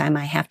lifetime,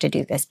 I have to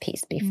do this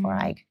piece before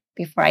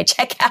I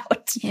check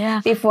out.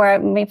 Yeah. Before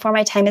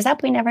my time is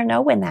up. We never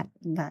know when that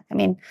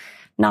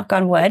knock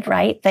on wood,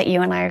 right? That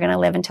you and I are going to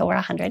live until we're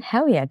 100.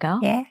 Hell yeah, girl.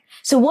 Yeah.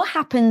 So what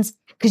happens,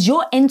 because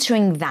you're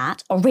entering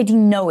that already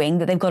knowing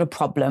that they've got a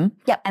problem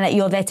and that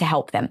you're there to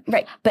help them.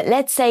 Right. But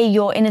let's say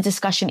you're in a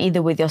discussion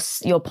either with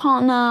your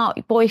partner,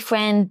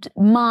 boyfriend,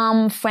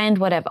 mom, friend,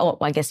 whatever. Oh,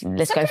 I guess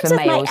let's go for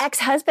males. My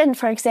ex-husband,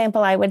 for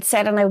example, I would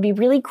sit and I would be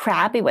really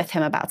crabby with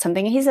him about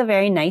something. He's a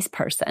very nice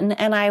person.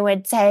 And I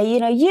would say,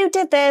 you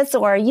did this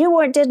or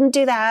didn't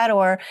do that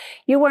or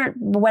you weren't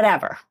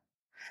whatever.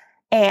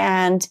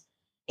 And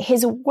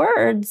his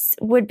words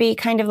would be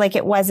kind of like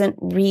it wasn't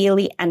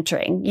really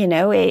entering,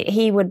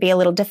 he would be a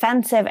little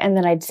defensive and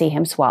then I'd see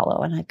him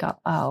swallow and I'd go,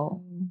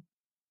 oh,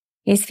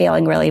 he's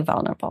feeling really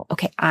vulnerable.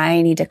 Okay,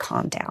 I need to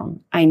calm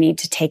down. I need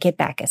to take it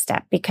back a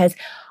step because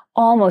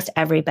almost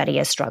everybody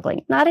is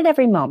struggling. Not at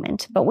every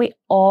moment, but we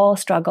all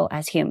struggle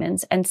as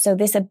humans. And so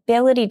this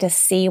ability to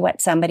see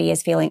what somebody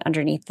is feeling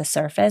underneath the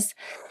surface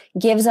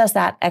gives us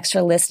that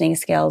extra listening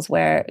skills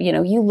where,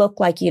 you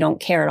look like you don't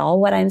care at all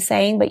what I'm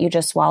saying, but you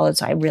just swallowed.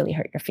 So I really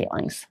hurt your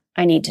feelings.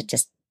 I need to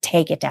just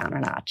take it down a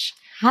notch.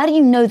 How do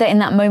you know that in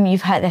that moment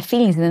you've hurt their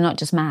feelings and they're not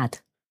just mad?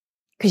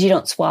 Because you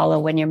don't swallow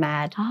when you're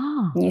mad.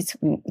 Oh. You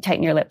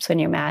tighten your lips when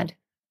you're mad.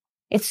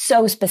 It's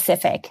so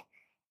specific.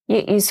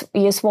 You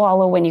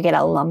swallow when you get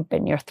a lump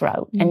in your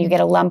throat. And you get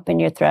a lump in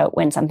your throat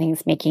when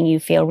something's making you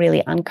feel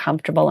really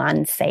uncomfortable,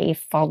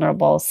 unsafe,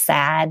 vulnerable,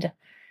 sad.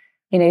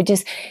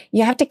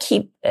 You have to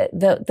keep,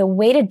 the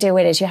way to do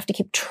it is you have to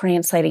keep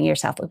translating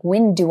yourself. Like,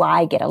 when do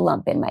I get a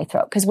lump in my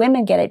throat? Because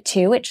women get it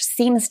too. It just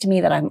seems to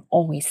me that I'm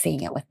always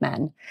seeing it with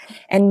men.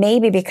 And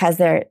maybe because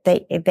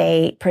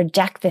they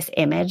project this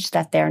image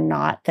that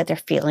that their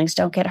feelings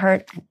don't get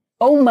hurt.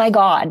 Oh my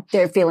God,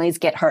 their feelings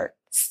get hurt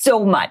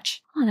so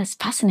much. Oh, that's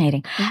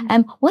fascinating.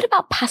 What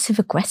about passive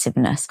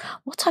aggressiveness?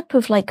 What type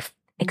of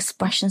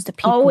expressions do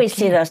people always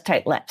see those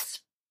tight lips?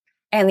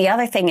 And the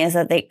other thing is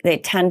that they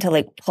tend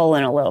to pull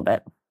in a little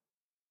bit.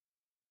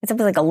 It's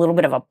like a little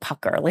bit of a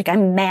pucker. Like,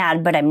 I'm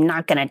mad, but I'm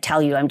not going to tell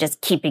you. I'm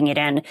just keeping it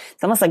in.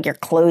 It's almost like you're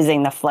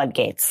closing the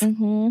floodgates.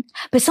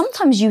 But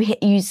sometimes you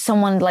use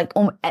someone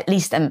at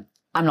least I'm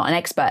not an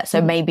expert, so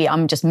maybe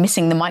I'm just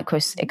missing the micro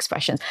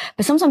expressions.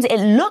 But sometimes it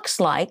looks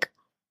like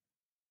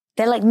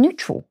they're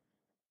neutral.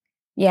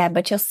 Yeah,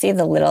 but you'll see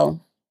the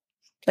little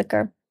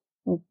flicker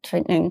and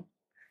tightening.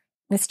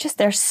 It's just,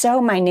 they're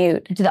so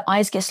minute. Do the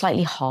eyes get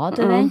slightly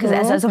harder then? Because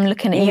as I'm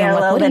looking at you, I'm a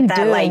like, what are you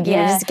doing? Like, you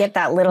just get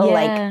that little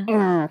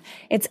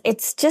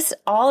it's just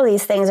all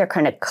these things are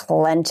kind of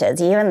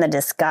clenches. Even the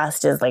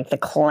disgust is like the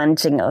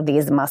clenching of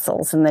these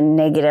muscles and the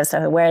negative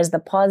stuff, whereas the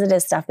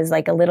positive stuff is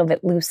like a little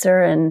bit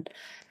looser and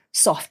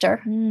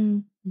softer.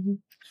 Mm-hmm.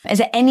 Is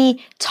there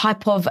any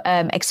type of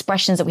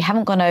expressions that we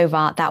haven't gone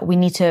over that we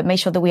need to make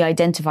sure that we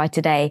identify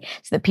today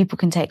so that people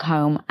can take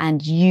home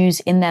and use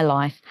in their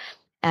life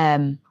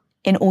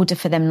in order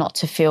for them not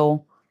to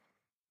feel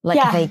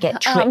like they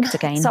get tricked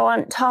again? So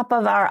on top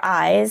of our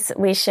eyes,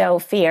 we show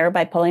fear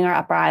by pulling our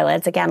upper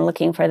eyelids, again,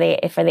 looking for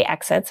the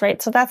exits,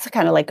 right? So that's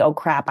kind of like, oh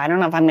crap, I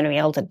don't know if I'm going to be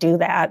able to do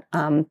that.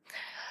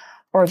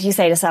 Or if you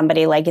say to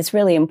somebody, like, it's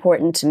really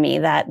important to me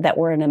that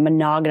we're in a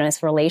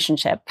monogamous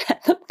relationship, and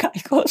the guy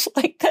goes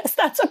like this,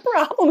 that's a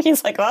problem.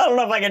 He's like, I don't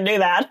know if I can do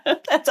that.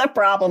 That's a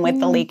problem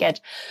with the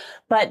leakage.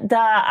 But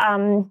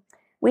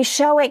we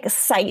show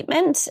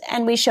excitement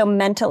and we show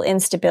mental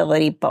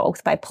instability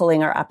both by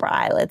pulling our upper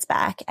eyelids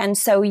back. And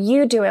so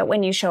you do it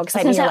when you show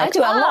excitement. You're like, I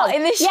do a lot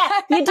in this. Yeah,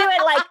 you do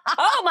it like,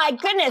 oh my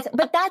goodness.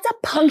 But that's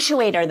a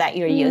punctuator that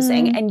you're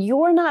using, and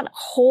you're not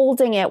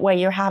holding it where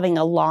you're having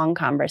a long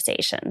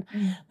conversation.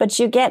 But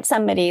you get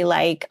somebody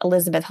like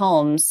Elizabeth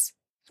Holmes,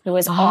 who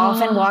is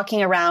often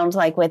walking around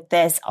like with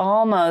this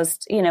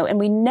almost, and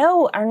we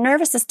know our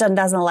nervous system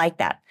doesn't like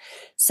that.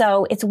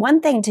 So it's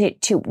one thing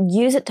to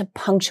use it to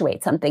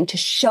punctuate something, to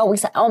show,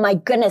 oh my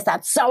goodness,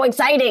 that's so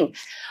exciting.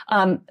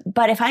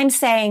 But if I'm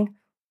saying,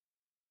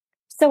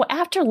 so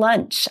after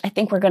lunch, I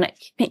think doesn't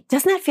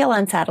that feel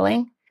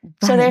unsettling?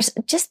 Right.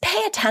 So just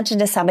pay attention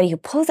to somebody who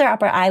pulls their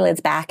upper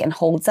eyelids back and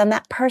holds them.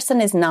 That person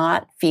is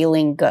not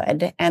feeling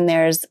good. And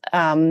there's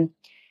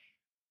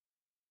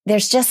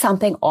just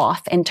something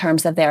off in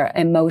terms of their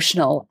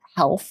emotional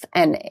health,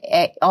 and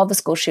all the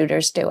school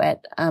shooters do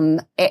it.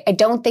 I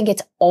don't think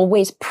it's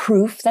always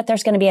proof that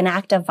there's going to be an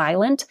act of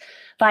violence,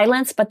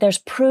 but there's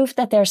proof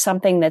that there's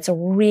something that's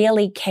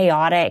really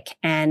chaotic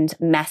and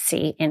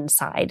messy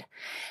inside.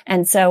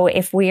 And so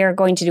if we are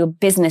going to do a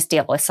business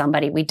deal with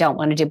somebody, we don't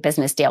want to do a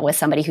business deal with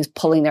somebody who's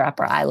pulling their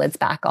upper eyelids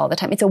back all the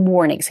time. It's a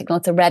warning signal.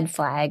 It's a red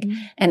flag.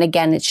 Mm-hmm. And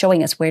again, it's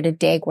showing us where to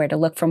dig, where to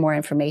look for more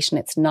information.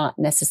 It's not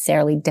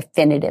necessarily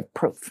definitive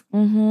proof.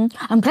 Mm-hmm.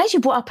 I'm glad you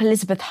brought up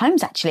Elizabeth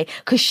Holmes, actually,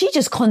 because she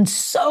just conned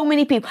so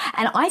many people.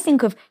 And I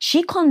think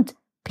she conned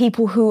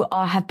people who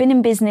have been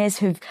in business,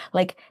 who've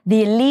like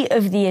the elite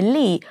of the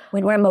elite.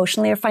 When we're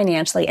emotionally or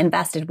financially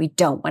invested, we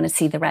don't want to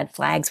see the red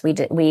flags. We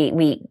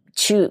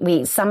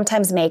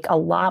sometimes make a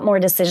lot more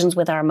decisions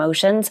with our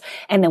emotions,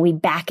 and then we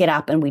back it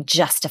up and we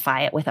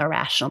justify it with our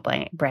rational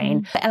brain.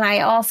 Mm-hmm. And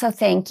I also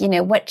think,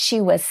 what she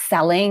was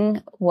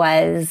selling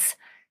was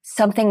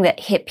something that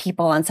hit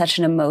people on such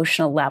an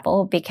emotional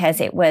level,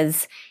 because it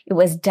was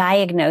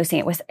diagnosing,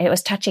 it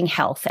was touching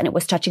health, and it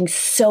was touching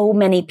so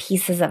many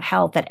pieces of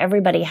health that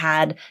everybody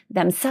had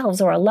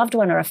themselves or a loved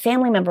one or a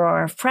family member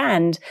or a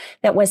friend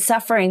that was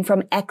suffering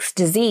from X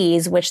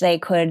disease, which they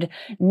could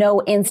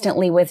know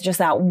instantly with just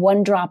that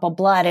one drop of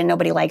blood. And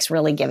nobody likes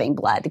really giving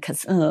blood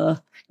because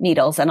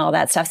needles and all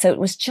that stuff. So it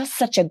was just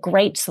such a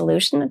great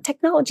solution. And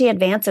technology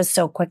advances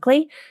so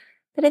quickly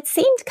that it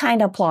seemed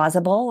kind of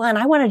plausible, and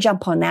I want to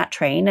jump on that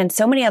train. And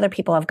so many other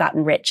people have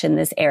gotten rich in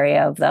this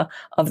area of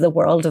the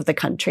world, of the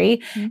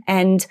country, mm-hmm.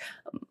 and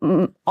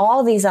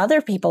all these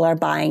other people are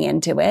buying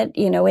into it.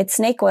 It's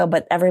snake oil,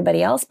 but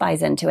everybody else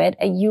buys into it.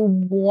 And you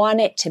want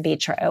it to be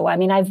true. I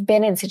mean, I've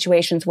been in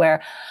situations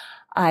where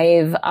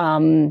I've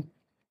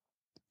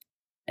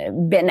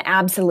been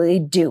absolutely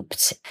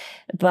duped,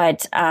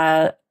 but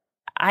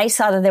I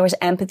saw that there was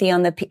empathy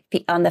on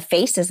the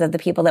faces of the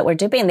people that were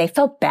duping, and they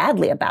felt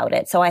badly about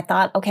it. So I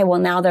thought, okay, well,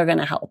 now they're going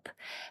to help.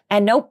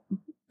 And nope,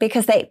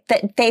 because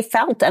they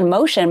felt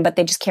emotion, but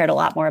they just cared a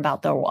lot more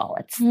about their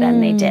wallets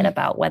than they did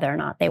about whether or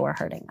not they were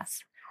hurting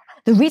us.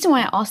 The reason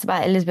why I asked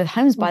about Elizabeth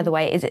Holmes, by the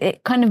way, is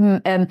it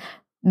kind of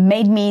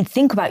made me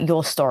think about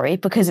your story,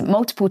 because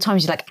multiple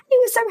times you're like, he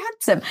was so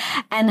handsome,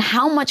 and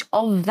how much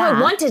of that I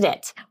wanted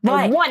it.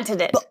 Right. I wanted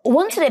it.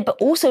 But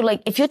also,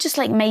 like, if you're just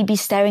like maybe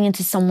staring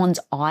into someone's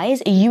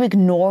eyes, are you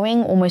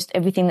ignoring almost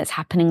everything that's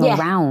happening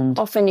around?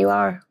 Often you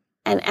are.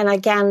 And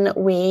again,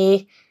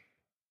 we,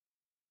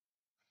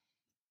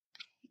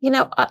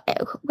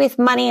 with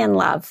money and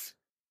love,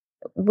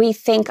 we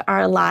think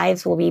our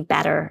lives will be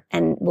better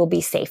and will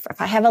be safer.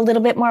 If I have a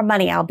little bit more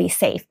money, I'll be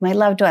safe. My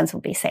loved ones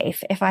will be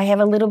safe. If I have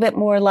a little bit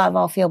more love,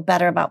 I'll feel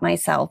better about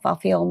myself. I'll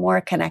feel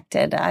more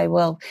connected.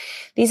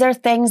 These are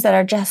things that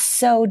are just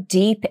so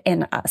deep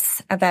in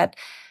us that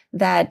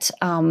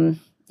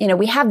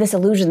we have this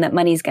illusion that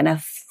money's going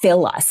to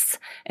fill us.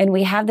 And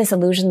we have this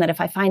illusion that if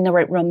I find the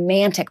right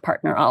romantic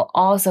partner, I'll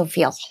also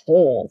feel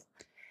whole.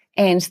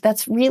 And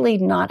that's really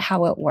not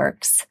how it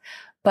works.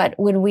 But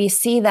when we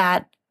see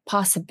that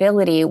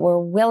possibility, we're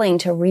willing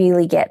to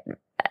really get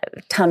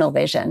tunnel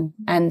vision.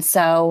 And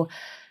so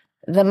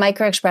the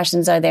micro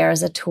expressions are there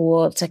as a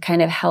tool to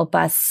kind of help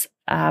us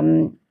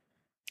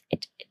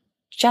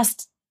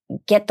just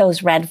get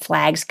those red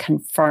flags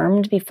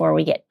confirmed before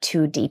we get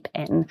too deep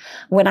in.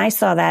 When I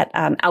saw that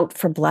Out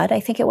for Blood, I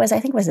think it was a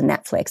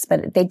Netflix,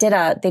 but they did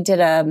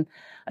a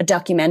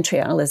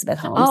documentary on Elizabeth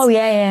Holmes. Oh,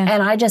 yeah.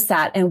 And I just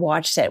sat and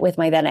watched it with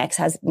my then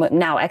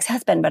now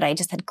ex-husband, but I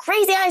just had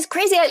crazy eyes,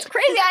 crazy eyes,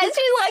 crazy eyes.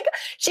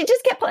 She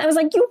just kept playing. I was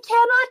like, you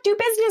cannot do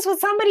business with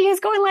somebody who's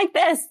going like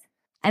this.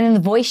 And then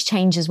the voice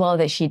change as well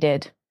that she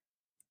did.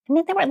 I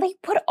mean, they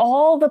put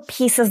all the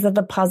pieces of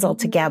the puzzle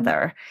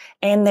together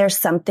and there's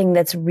something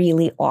that's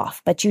really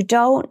off, but you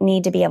don't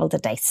need to be able to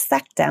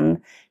dissect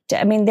them.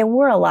 I mean, there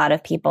were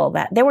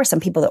some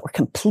people that were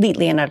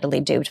completely and utterly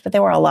duped, but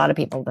there were a lot of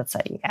people that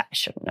said, yeah, I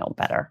should know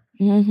better.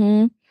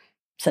 Mm-hmm.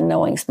 It's a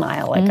knowing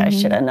smile. Like I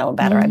should have known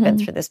better. I've been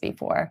through this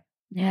before.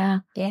 Yeah.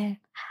 Yeah.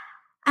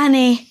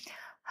 Annie.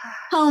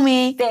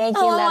 Homie. Thank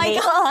you, lovey. My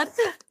God.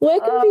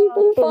 Where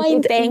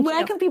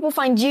can people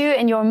find you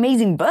and your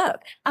amazing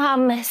book?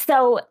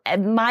 So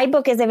my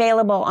book is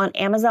available on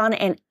Amazon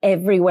and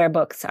everywhere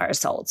books are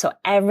sold. So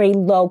every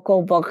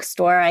local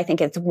bookstore, I think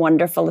it's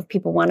wonderful if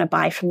people want to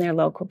buy from their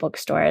local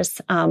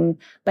bookstores.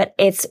 But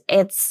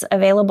it's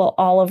available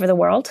all over the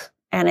world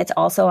and it's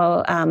also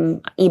a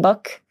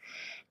ebook.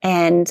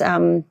 And,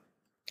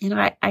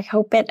 I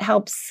hope it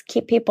helps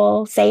keep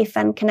people safe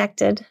and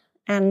connected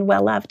and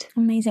well-loved.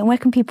 Amazing. Where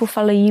can people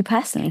follow you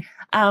personally?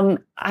 I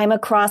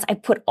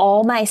put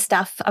all my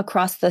stuff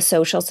across the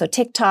social. So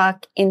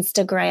TikTok,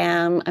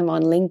 Instagram, I'm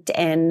on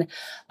LinkedIn,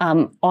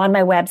 on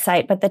my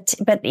website,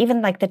 but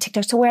even like the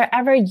TikTok. So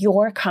wherever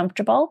you're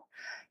comfortable,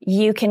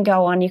 you can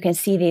go on, you can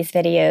see these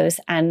videos.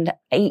 And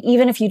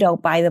even if you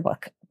don't buy the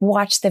book,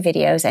 watch the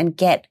videos and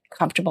get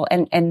comfortable.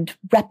 And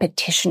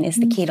repetition is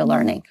the key to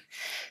learning.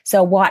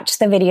 So watch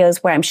the videos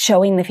where I'm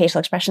showing the facial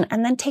expression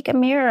and then take a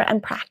mirror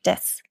and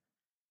practice.